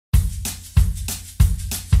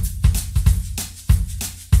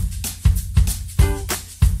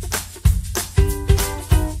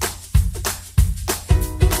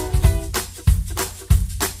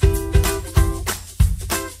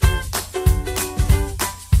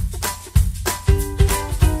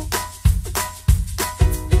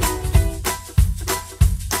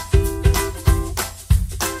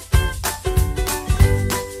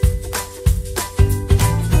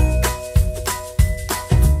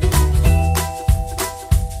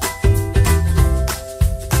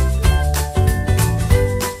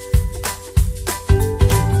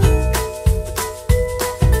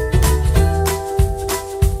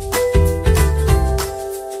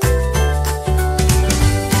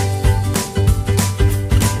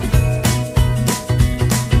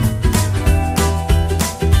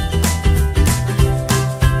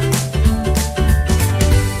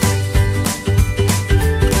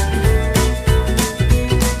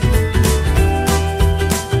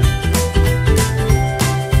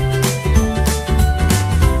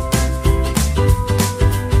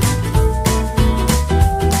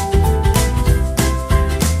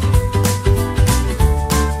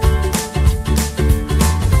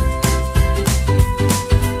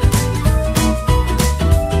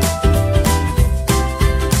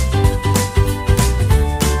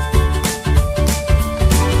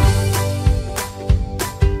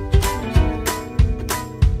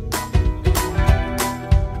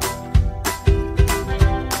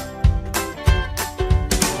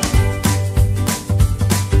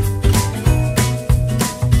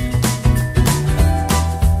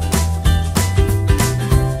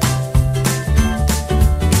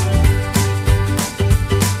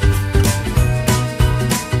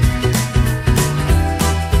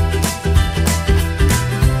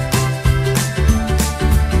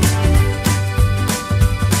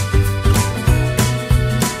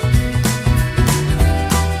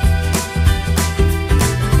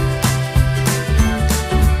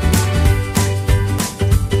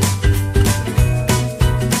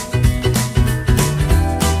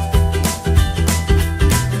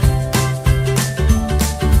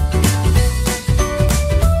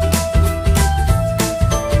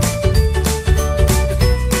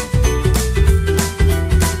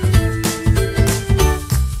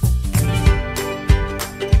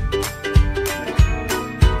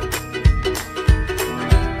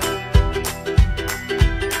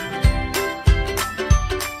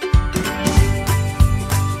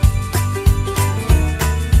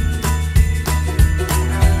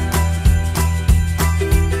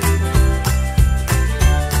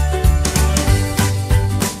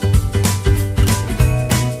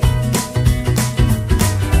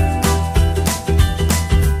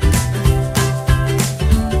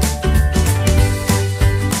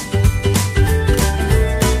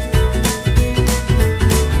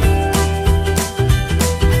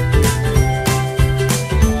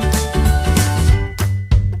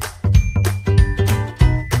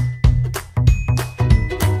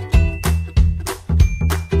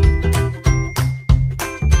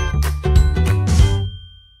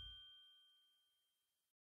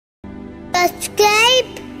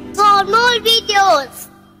videos.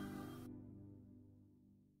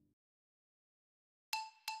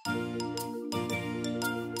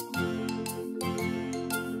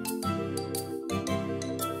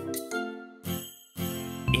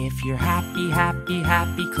 If you're happy, happy,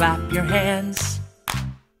 happy, clap your hands.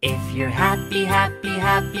 If you're happy, happy,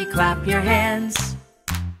 happy, clap your hands.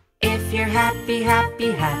 If you're happy,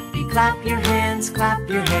 happy, happy, clap your hands, clap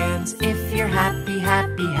your hands. If you're happy,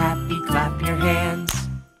 happy, happy, clap your hands.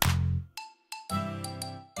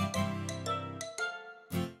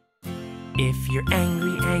 If you're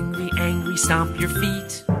angry, angry, angry, stomp your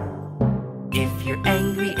feet. If you're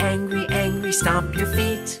angry, angry, angry, stomp your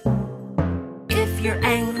feet. If you're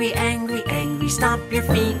angry, angry, angry, stomp your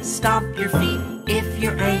feet, stomp your feet. If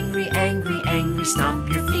you're angry, angry, angry,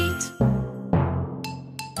 stomp your feet.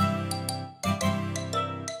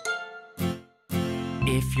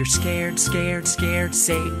 If you're scared, scared, scared,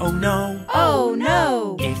 say oh no. Oh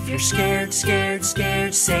no. If you're scared, scared,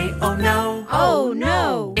 scared, say oh no. Oh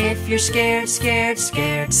no. If you're scared, scared,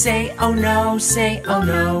 scared, say oh no, say oh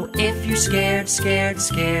no. If you're scared, scared,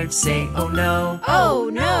 scared, say oh no. Oh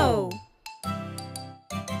no.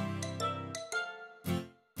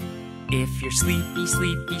 If you're sleepy,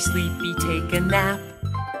 sleepy, sleepy, take a nap.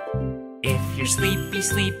 If you're sleepy,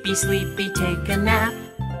 sleepy, sleepy, take a nap.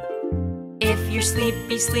 If you're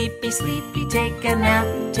sleepy, sleepy, sleepy, take a nap,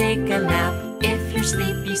 take a nap. If you're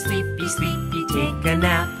sleepy, sleepy, sleepy, take a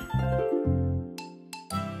nap.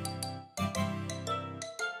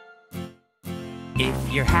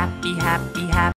 If you're happy, happy, happy,